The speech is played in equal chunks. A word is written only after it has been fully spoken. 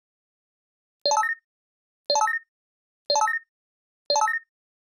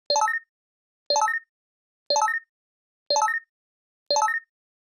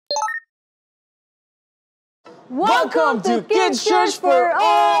Welcome to Kids Church for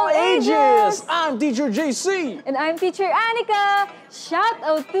All Ages! I'm Teacher JC. And I'm Teacher Annika. Shout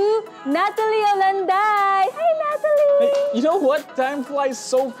out to Natalie Olanday. Hi, Natalie! Hey, you know what? Time flies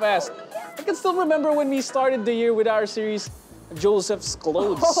so fast. I can still remember when we started the year with our series, Joseph's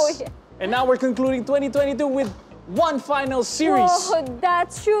Clothes. Oh, yeah. And now we're concluding 2022 with one final series. Oh,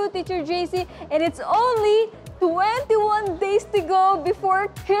 that's true, Teacher JC. And it's only 21 days to go before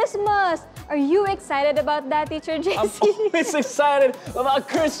Christmas. Are you excited about that, Teacher JC? I'm always excited about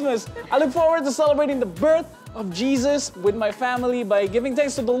Christmas. I look forward to celebrating the birth of Jesus with my family by giving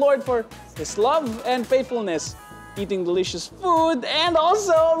thanks to the Lord for His love and faithfulness, eating delicious food, and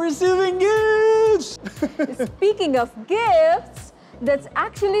also receiving gifts. Speaking of gifts, that's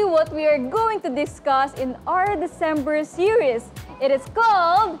actually what we are going to discuss in our December series. It is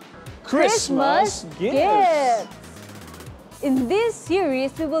called Christmas Gifts. In this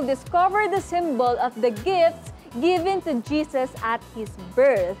series, we will discover the symbol of the gifts given to Jesus at His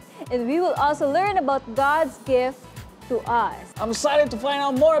birth. And we will also learn about God's gift to us. I'm excited to find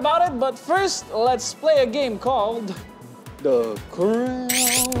out more about it, but first, let's play a game called The Crown.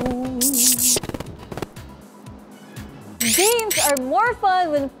 Games are more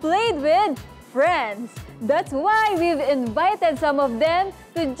fun when played with friends. That's why we've invited some of them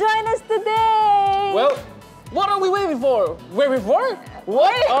to join us today. Well, what are we waiting for? Waiting for?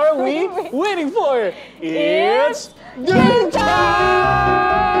 What are we waiting for? It's game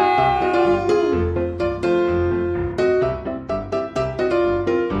time!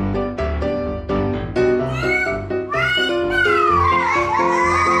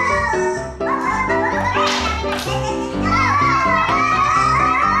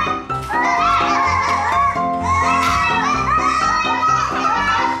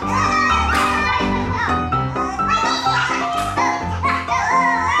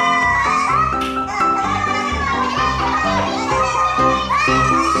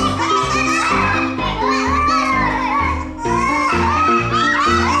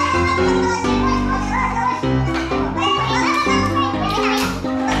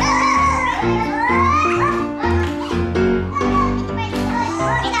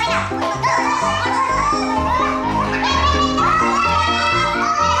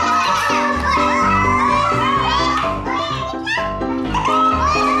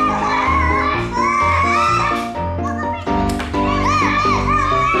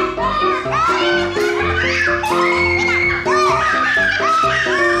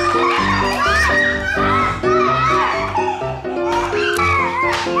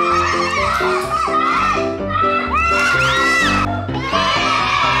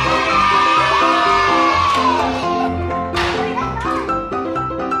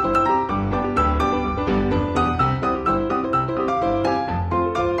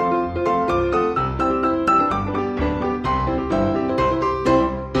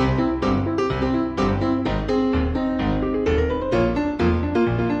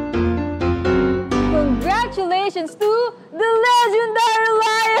 Congratulations to the legendary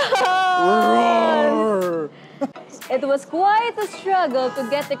Lions! It was quite a struggle to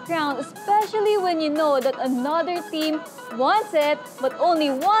get the crown, especially when you know that another team wants it, but only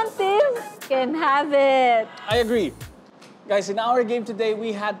one team can have it. I agree. Guys, in our game today,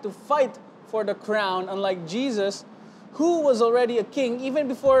 we had to fight for the crown, unlike Jesus, who was already a king even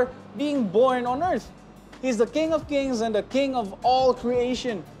before being born on earth. He's the King of Kings and the King of all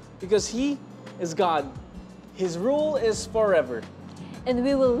creation because He is God. His rule is forever. And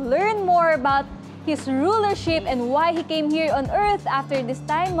we will learn more about His rulership and why He came here on earth after this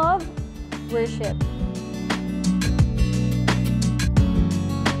time of worship.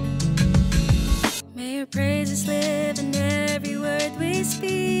 May your praises live in every word we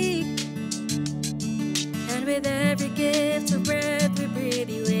speak, and with every gift of breath we breathe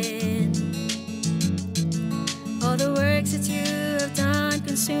you in. All the works that you have done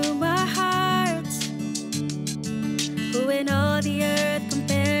consume our hearts. Who in all the earth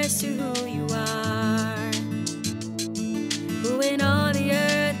compares to who you are? Who in all the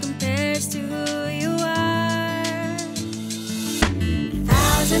earth compares to who you are?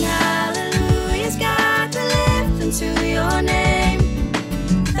 1,000 hallelujahs, God, we lift unto your name.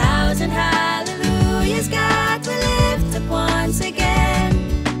 1,000 hallelujahs, God, we lift up once again.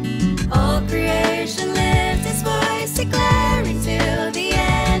 All creation lift its voice, declaring till the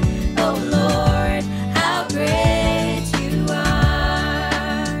end. Oh Lord, how great you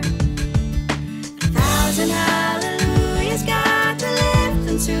are. 1,000 hallelujahs, God, we lift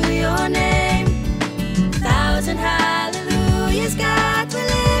unto your name. 1,000 hallelujahs, God, we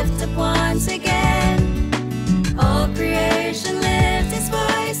lift up once again. All creation lift its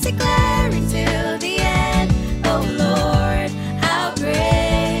voice, declaring till the end.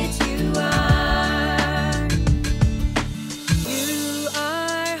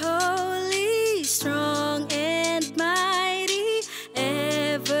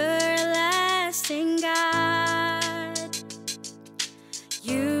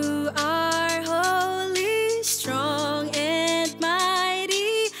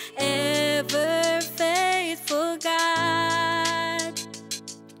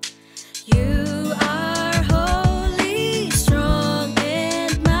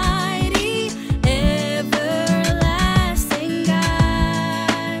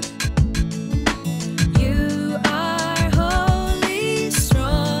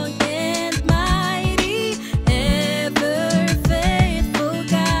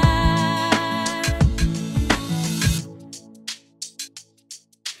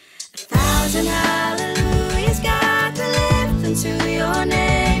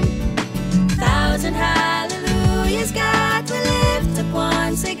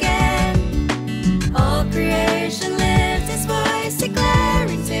 once again. All creation lifts its voice,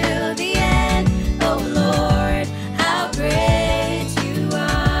 declaring till the end, oh Lord, how great you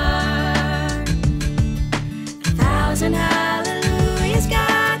are. 1,000 hallelujahs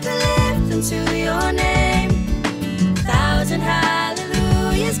God will lift unto your name. 1,000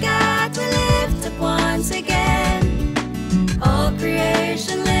 hallelujahs God will lift up once again. All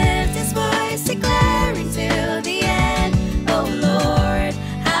creation lifts its voice, declaring till the end, oh Lord,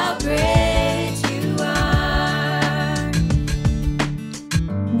 how great you are.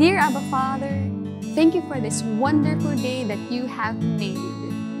 Dear Abba Father, thank you for this wonderful day that you have made.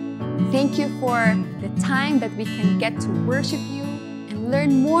 Thank you for the time that we can get to worship you and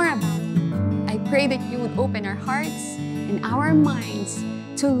learn more about you. I pray that you would open our hearts and our minds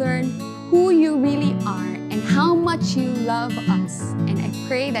to learn who you really are and how much you love us. And I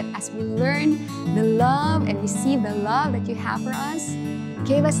pray that as we learn the love and receive the love that you have for us,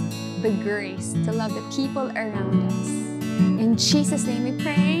 give us the grace to love the people around us. In Jesus' name we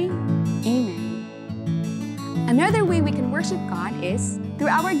pray, amen. Another way we can worship God is through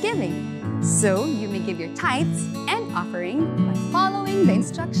our giving. So you may give your tithes and offering by following the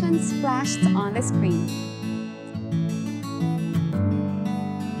instructions flashed on the screen.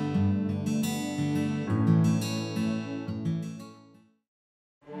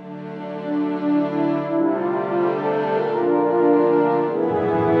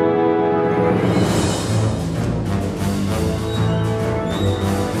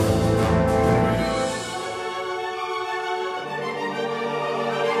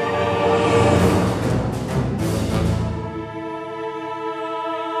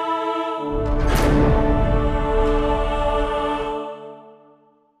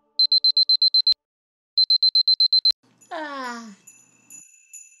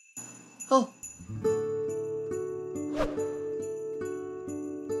 Oh.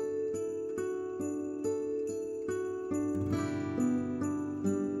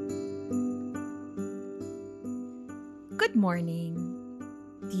 Good morning.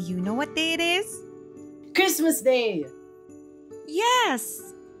 Do you know what day it is? Christmas Day!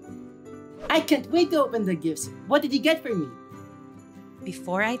 Yes! I can't wait to open the gifts. What did you get for me?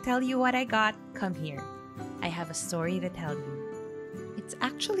 Before I tell you what I got, come here. I have a story to tell you. It's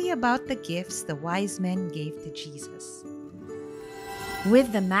actually about the gifts the wise men gave to Jesus.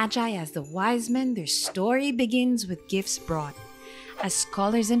 With the Magi as the wise men, their story begins with gifts brought. As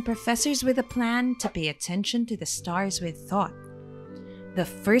scholars and professors with a plan to pay attention to the stars with thought. The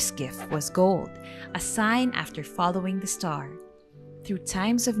first gift was gold, a sign after following the star. Through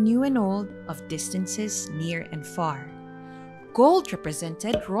times of new and old, of distances near and far. Gold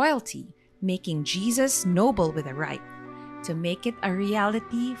represented royalty, making Jesus noble with a right, to make it a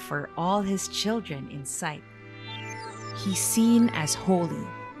reality for all his children in sight. He's seen as holy,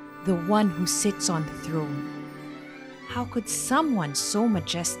 the one who sits on the throne. How could someone so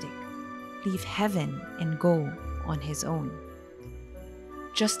majestic leave heaven and go on his own?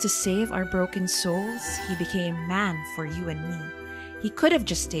 Just to save our broken souls, he became man for you and me. He could have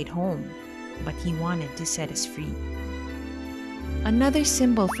just stayed home, but he wanted to set us free. Another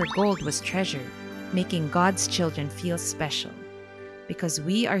symbol for gold was treasure, making God's children feel special, because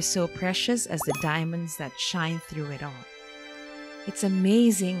we are so precious as the diamonds that shine through it all. It's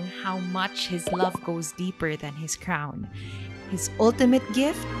amazing how much his love goes deeper than his crown. His ultimate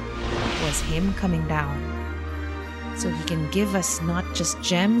gift was him coming down, so he can give us not just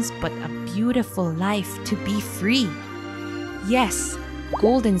gems, but a beautiful life to be free. Yes,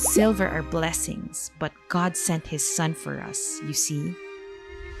 gold and silver are blessings, but God sent his son for us, you see.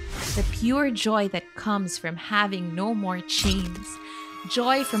 The pure joy that comes from having no more chains,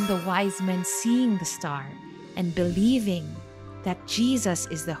 joy from the wise men seeing the star and believing that Jesus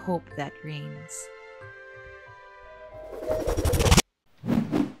is the hope that reigns.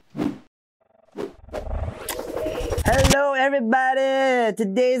 Hello everybody!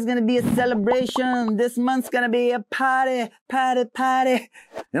 Today is gonna be a celebration. This month's gonna be a party. You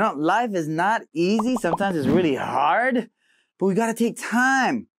know, life is not easy. Sometimes it's really hard, but we gotta take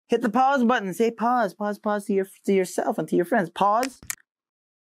time. Hit the pause button. Say pause to yourself and to your friends. Pause.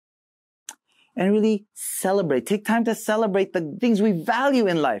 And really celebrate. Take time to celebrate the things we value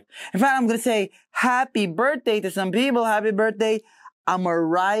in life. In fact, I'm gonna say happy birthday to some people. Happy birthday,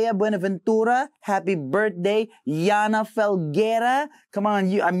 Amariah Buenaventura. Happy birthday, Yana Felguera. Come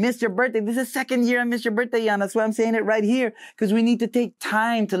on, I missed your birthday. This is the second year I missed your birthday, Yana. That's why I'm saying it right here. Because we need to take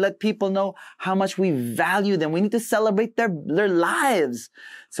time to let people know how much we value them. We need to celebrate their lives.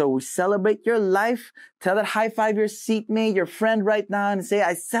 So we celebrate your life. Tell that high five your seatmate, your friend right now and say,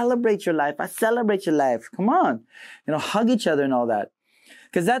 I celebrate your life. I celebrate your life. Come on. You know, hug each other and all that.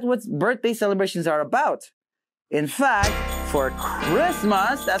 because that's what birthday celebrations are about. In fact, for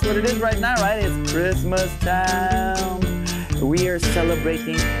Christmas, that's what it is right now, right? It's Christmas time. We are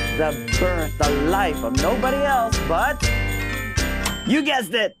celebrating the birth, the life of nobody else but, you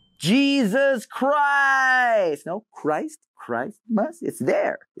guessed it, Jesus Christ. No, Christmas. It's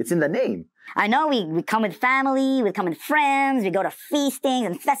there. It's in the name. I know we come with family, we come with friends, we go to feastings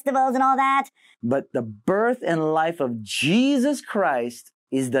and festivals and all that. But the birth and life of Jesus Christ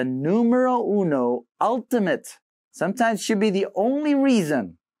is the numero uno, ultimate, sometimes should be the only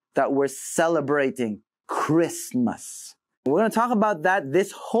reason that we're celebrating Christmas. We're going to talk about that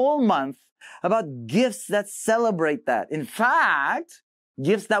this whole month, about gifts that celebrate that. In fact,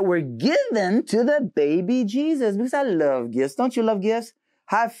 gifts that were given to the baby Jesus, because I love gifts. Don't you love gifts?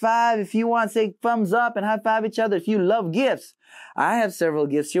 High five if you want. Say thumbs up and high five each other if you love gifts. I have several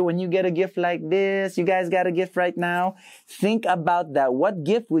gifts here. When you get a gift like this, you guys got a gift right now. Think about that. What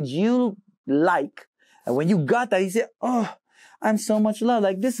gift would you like? And when you got that, you say, oh, I'm so much loved.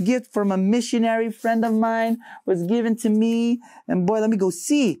 Like this gift from a missionary friend of mine was given to me. And boy, let me go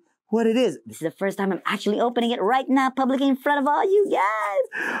see what it is. This is the first time I'm actually opening it right now, publicly in front of all you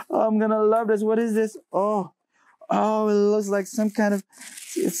guys. Oh, I'm gonna love this. What is this? Oh, it looks like some kind of,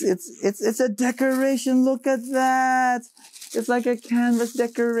 it's a decoration. Look at that. It's like a canvas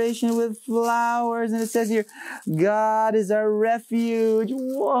decoration with flowers. And it says here, God is our refuge.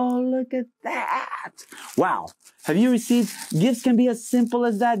 Whoa, look at that. Wow. Have you received, gifts can be as simple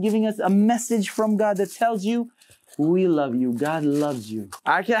as that, giving us a message from God that tells you, we love you. God loves you.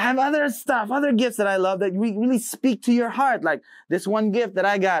 I can have other stuff, other gifts that I love that really speak to your heart. Like this one gift that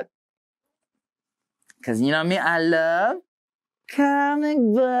I got. Because you know me, I love comic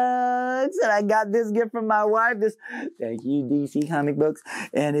books. And I got this gift from my wife. Thank you, DC Comic Books.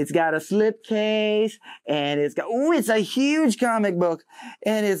 And it's got a slipcase. And it's got, it's a huge comic book.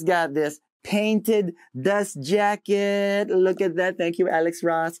 And it's got this painted dust jacket. Look at that. Thank you, Alex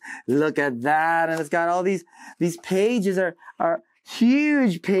Ross. Look at that. And it's got all these pages are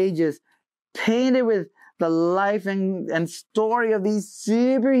huge pages painted with the life and story of these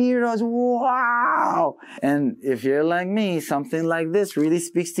superheroes. Wow. And if you're like me, something like this really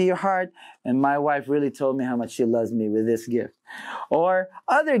speaks to your heart. And my wife really told me how much she loves me with this gift. Or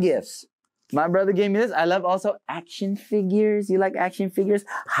other gifts. My brother gave me this. I love also action figures. You like action figures?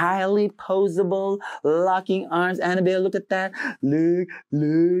 Highly posable, locking arms. Annabelle, look at that. Look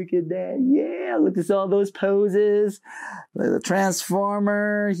at that. Yeah, look at all those poses. The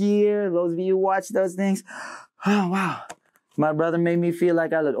Transformer here. Those of you who watch those things. Oh, wow. My brother made me feel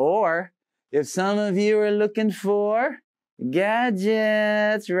like I look. Or if some of you are looking for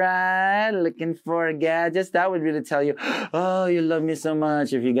gadgets, right? Looking for gadgets. That would really tell you, oh, you love me so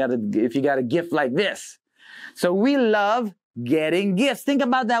much if you got a gift like this. So we love getting gifts. Think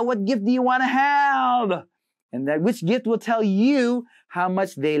about that. What gift do you want to have? And that which gift will tell you how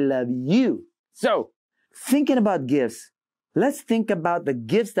much they love you. So thinking about gifts, let's think about the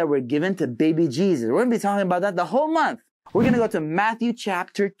gifts that were given to baby Jesus. We're going to be talking about that the whole month. We're going to go to Matthew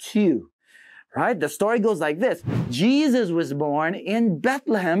chapter 2. Right? The story goes like this. Jesus was born in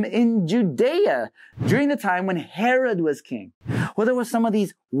Bethlehem in Judea during the time when Herod was king. Well, there were some of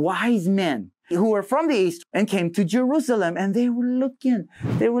these wise men who were from the east and came to Jerusalem, and they were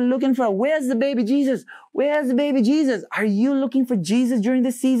looking for, where's the baby Jesus? Where's the baby Jesus? Are you looking for Jesus during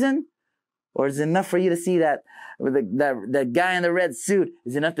this season? Or is it enough for you to see that guy in the red suit?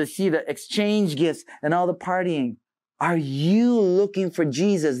 Is it enough to see the exchange gifts and all the partying? Are you looking for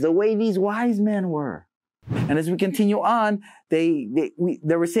Jesus the way these wise men were? And as we continue on, they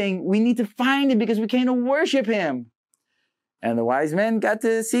were saying, we need to find him because we can't worship him. And the wise men got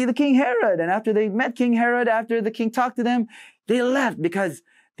to see the King Herod. And after they met King Herod, after the king talked to them, they left because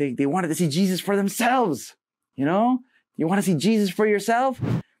they wanted to see Jesus for themselves. You know, you want to see Jesus for yourself?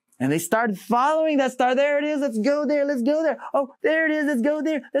 And they started following that star. There it is. Let's go there. Let's go there. Oh, there it is. Let's go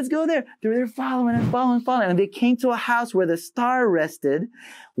there. Let's go there. They're following and following. And they came to a house where the star rested,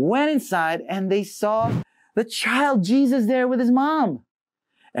 went inside, and they saw the child Jesus there with his mom.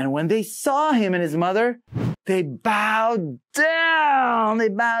 And when they saw him and his mother, they bowed down. They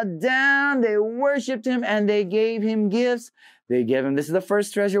bowed down. They worshiped him, and they gave him gifts. They gave him, this is the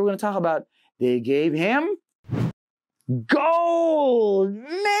first treasure we're going to talk about. They gave him gold.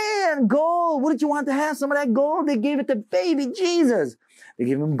 Man, gold. What did you want to have? Some of that gold? They gave it to baby Jesus. They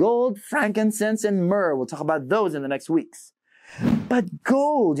gave him gold, frankincense, and myrrh. We'll talk about those in the next weeks. But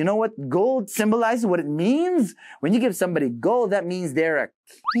gold, you know what gold symbolizes, what it means? When you give somebody gold, that means they're a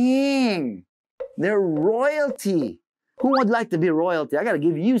king. They're royalty. Who would like to be royalty? I got to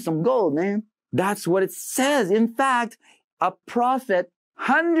give you some gold, man. That's what it says. In fact, a prophet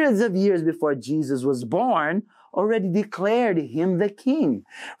hundreds of years before Jesus was born, already declared him the king.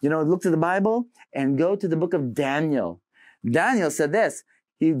 Look to the Bible and go to the book of Daniel. Daniel said this,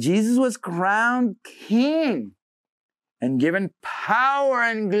 Jesus was crowned king and given power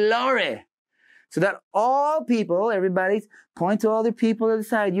and glory so that all people, everybody, point to all the people to the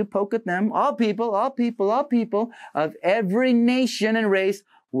side, you poke at them, all people of every nation and race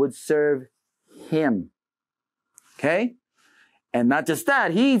would serve him. Okay? And not just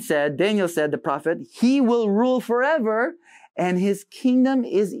that, Daniel said, the prophet, he will rule forever and his kingdom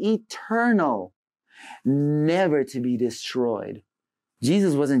is eternal, never to be destroyed.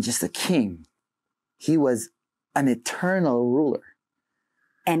 Jesus wasn't just a king. He was an eternal ruler.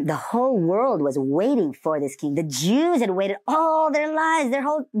 And the whole world was waiting for this king. The Jews had waited all their lives, their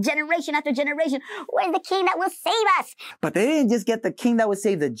whole generation after generation. Where's the king that will save us? But they didn't just get the king that would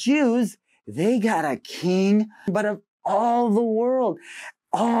save the Jews. They got a king, but of all the world,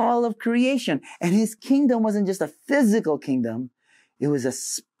 all of creation. And his kingdom wasn't just a physical kingdom. It was a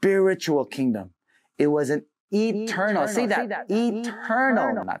spiritual kingdom. It was an eternal. Say that.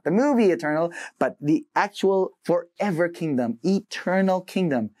 Eternal. Not the movie Eternal, but the actual forever kingdom. Eternal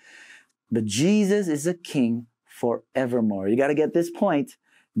kingdom. But Jesus is a king forevermore. You got to get this point.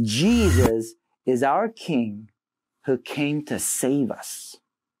 Jesus is our king who came to save us.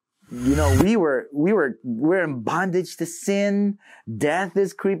 We're in bondage to sin. Death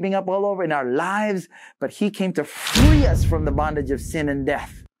is creeping up all over in our lives, but he came to free us from the bondage of sin and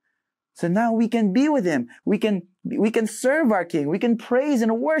death. So now we can be with him. We can serve our king. We can praise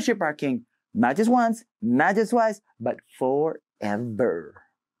and worship our king. Not just once, not just twice, but forever.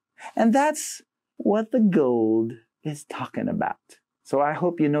 And that's what the gold is talking about. So I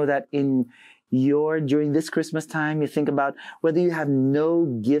hope you know that during this Christmas time, you think about whether you have no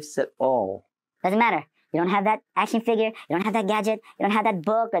gifts at all. Doesn't matter. You don't have that action figure. You don't have that gadget. You don't have that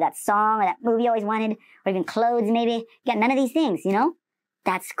book or that song or that movie you always wanted, or even clothes maybe. You got none of these things,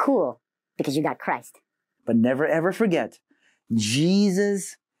 That's cool because you got Christ. But never ever forget,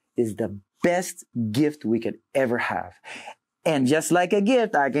 Jesus is the best gift we could ever have. And just like a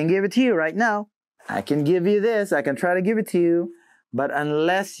gift, I can give it to you right now. I can give you this. I can try to give it to you. But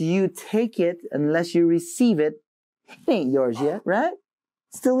unless you take it, unless you receive it, it ain't yours yet, right?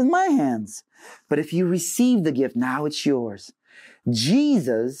 It's still in my hands. But if you receive the gift, now it's yours.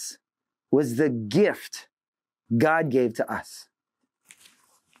 Jesus was the gift God gave to us.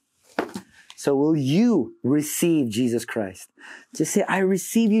 So will you receive Jesus Christ? Just say, I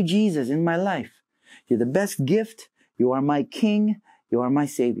receive you, Jesus, in my life. You're the best gift. You are my King. You are my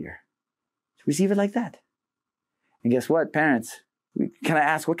Savior. Receive it like that. And guess what, parents? Can I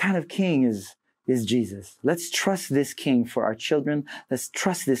ask, what kind of king is Jesus? Let's trust this king for our children. Let's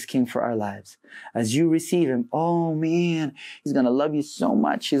trust this king for our lives. As you receive him, oh man, he's going to love you so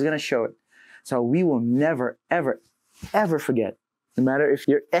much. He's going to show it. So we will never, ever, ever forget. No matter if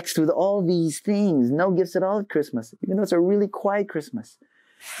you're X'd with all these things, no gifts at all at Christmas, even though it's a really quiet Christmas,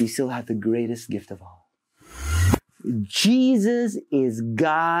 you still have the greatest gift of all. Jesus is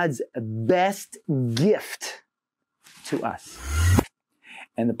God's best gift to us.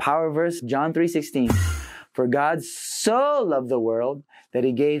 And the power verse, John 3:16, for God so loved the world that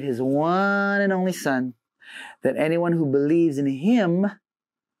he gave his one and only Son, that anyone who believes in him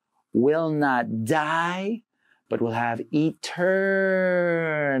will not die, but will have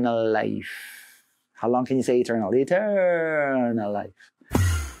eternal life. How long can you say eternal? Eternal life.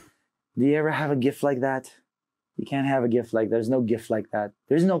 Do you ever have a gift like that? You can't have a gift like that. There's no gift like that.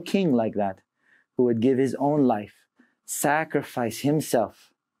 There's no king like that who would give his own life, sacrifice himself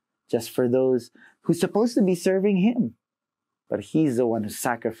just for those who's supposed to be serving him. But he's the one who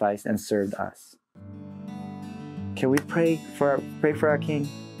sacrificed and served us. Can we pray for our King?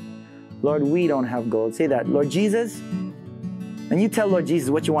 Lord, we don't have gold. Say that. Lord Jesus, and you tell Lord Jesus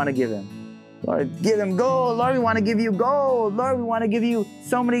what you want to give him. Lord, give him gold. Lord, we want to give you gold. Lord, we want to give you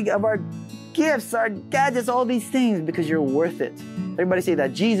so many of our gifts, our gadgets, all these things because you're worth it. Everybody say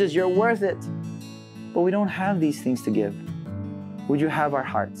that. Jesus, you're worth it. But we don't have these things to give. Would you have our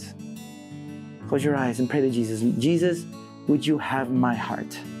hearts? Close your eyes and pray to Jesus. Jesus, would you have my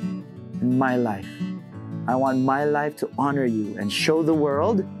heart and my life? I want my life to honor you and show the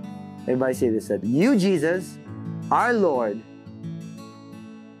world. Everybody say this, that you, Jesus, our Lord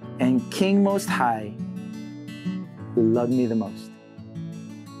and King Most High, who loved me the most.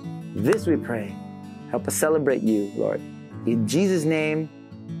 This we pray. Help us celebrate you, Lord. In Jesus' name,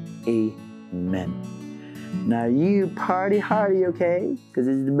 amen. Now you party hardy, okay? Because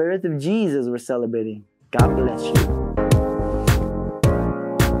it's the birth of Jesus we're celebrating. God bless you.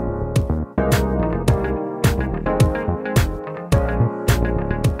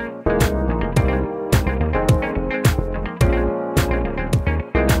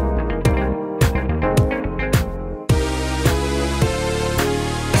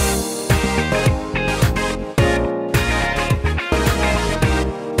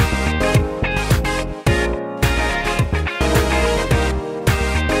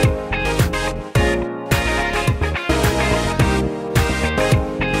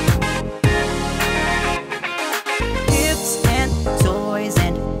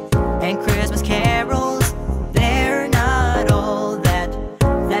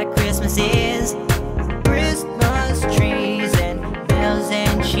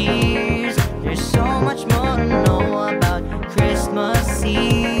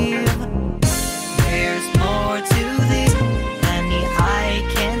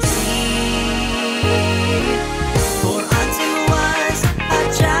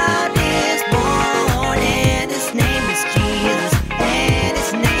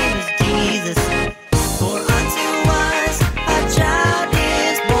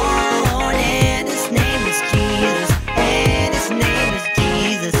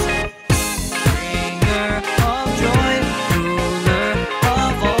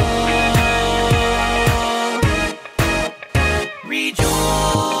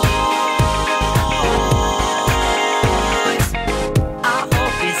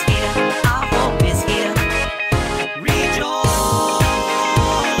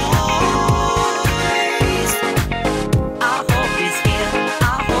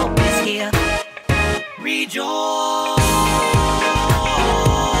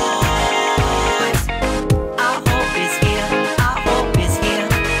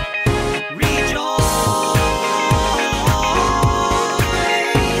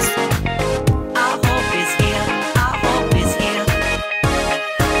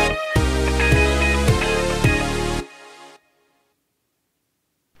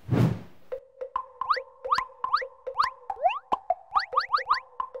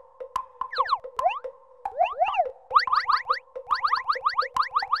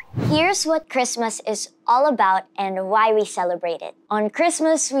 Here's what Christmas is all about and why we celebrate it. On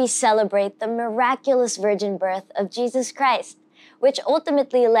Christmas, we celebrate the miraculous virgin birth of Jesus Christ, which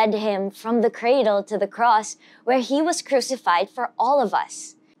ultimately led him from the cradle to the cross, where he was crucified for all of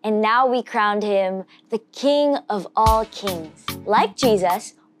us. And now we crowned him the King of all kings. Like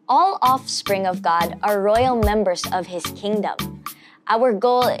Jesus, all offspring of God are royal members of his kingdom. Our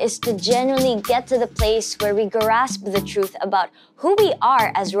goal is to genuinely get to the place where we grasp the truth about who we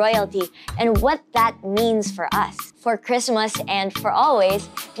are as royalty and what that means for us. For Christmas and for always,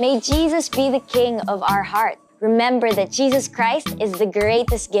 may Jesus be the King of our heart. Remember that Jesus Christ is the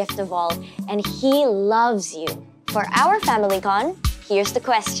greatest gift of all, and he loves you. For our Family Con, here's the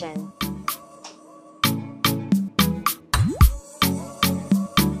question.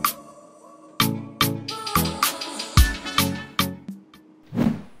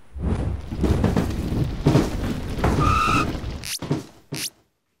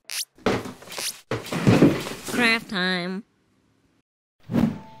 Craft time.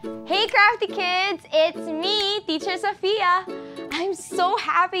 Hey Crafty Kids! It's me, Teacher Sophia. I'm so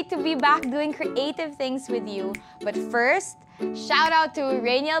happy to be back doing creative things with you. But first, shout out to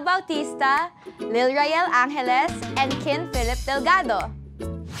Rainiel Bautista, Lil Rael Angeles, and Kin Philip Delgado.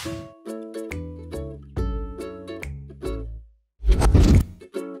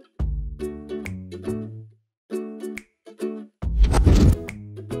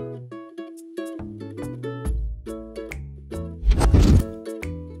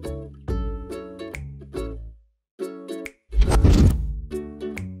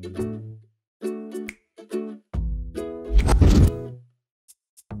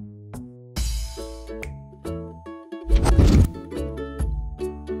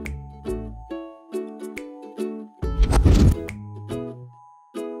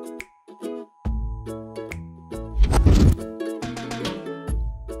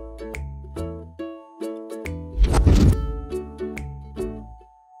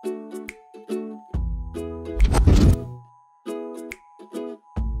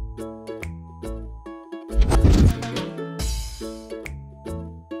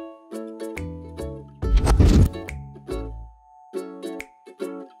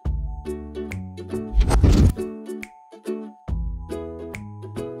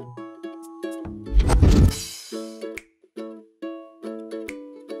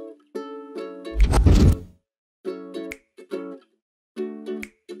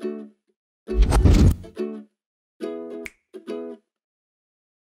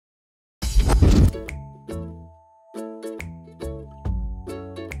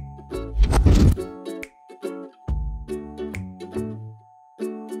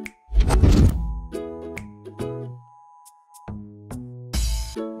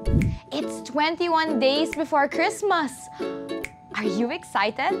 It's 21 days before Christmas. Are you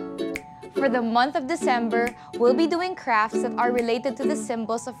excited? For the month of December, we'll be doing crafts that are related to the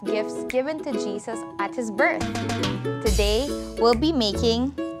symbols of gifts given to Jesus at his birth. Today, we'll be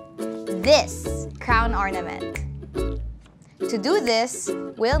making this crown ornament. To do this,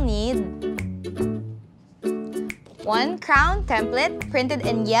 we'll need one crown template printed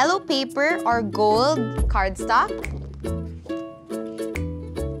in yellow paper or gold cardstock,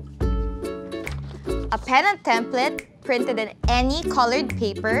 a pennant template printed in any colored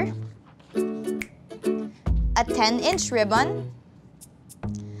paper, a 10-inch ribbon,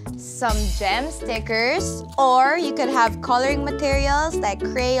 some gem stickers, or you could have coloring materials like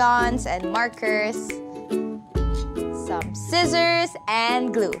crayons and markers, some scissors,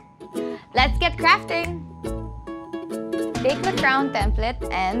 and glue. Let's get crafting! Take the crown template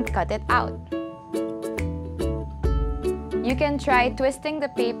and cut it out. You can try twisting the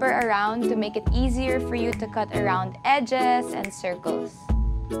paper around to make it easier for you to cut around edges and circles.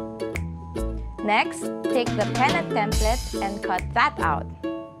 Next, take the pennant template and cut that out.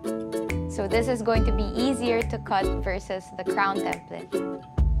 So this is going to be easier to cut versus the crown template.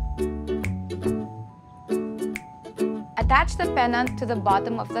 Attach the pennant to the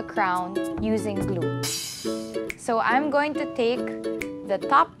bottom of the crown using glue. So I'm going to take the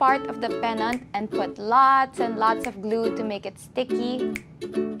top part of the pennant and put lots and lots of glue to make it sticky.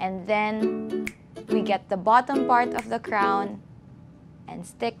 And then we get the bottom part of the crown and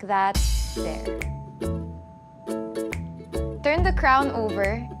stick that there. Turn the crown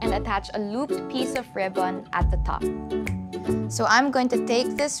over and attach a looped piece of ribbon at the top. So I'm going to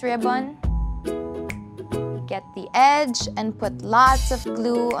take this ribbon, get the edge and put lots of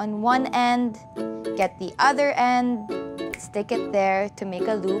glue on one end, get the other end, stick it there to make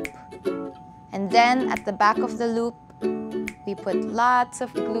a loop, and then at the back of the loop, we put lots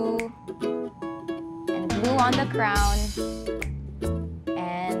of glue and glue on the crown,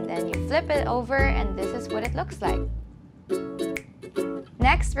 and then you flip it over and this is what it looks like.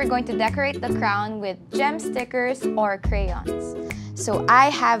 Next, we're going to decorate the crown with gem stickers or crayons. So I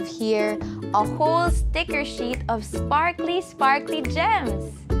have here a whole sticker sheet of sparkly, sparkly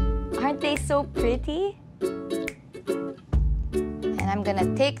gems. Aren't they so pretty? And I'm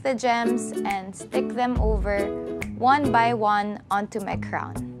gonna take the gems and stick them over one by one onto my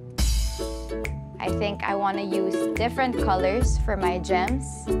crown. I think I want to use different colors for my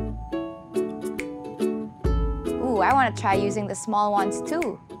gems. Ooh, I want to try using the small ones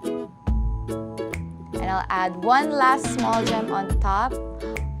too. And I'll add one last small gem on top.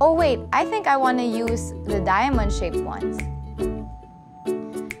 Oh wait, I think I want to use the diamond-shaped ones.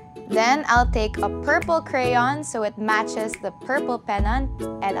 Then I'll take a purple crayon so it matches the purple pennant,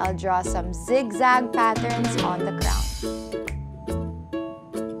 and I'll draw some zigzag patterns on the crown.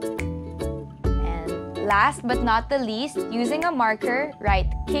 And last but not the least, using a marker, write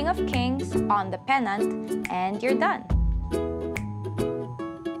King of Kings on the pennant and you're done.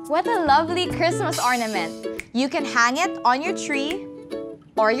 What a lovely Christmas ornament! You can hang it on your tree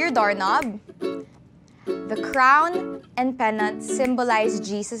or your doorknob. The crown and pennant symbolize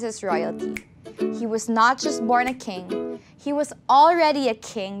Jesus' royalty. He was not just born a king, he was already a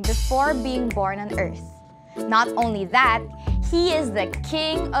king before being born on earth. Not only that, he is the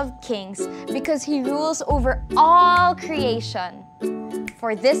King of Kings because he rules over all creation.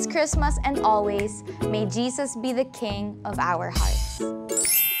 For this Christmas and always, may Jesus be the King of our hearts.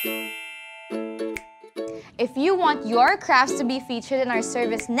 If you want your crafts to be featured in our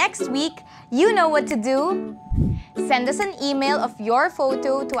service next week, you know what to do. Send us an email of your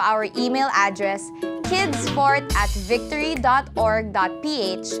photo to our email address,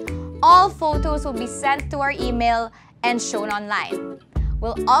 kidsfort@victory.org.ph. All photos will be sent to our email and shown online.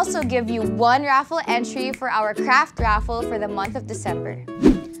 We'll also give you one raffle entry for our craft raffle for the month of December.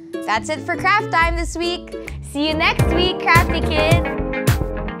 That's it for Craft Time this week. See you next week, crafty kids!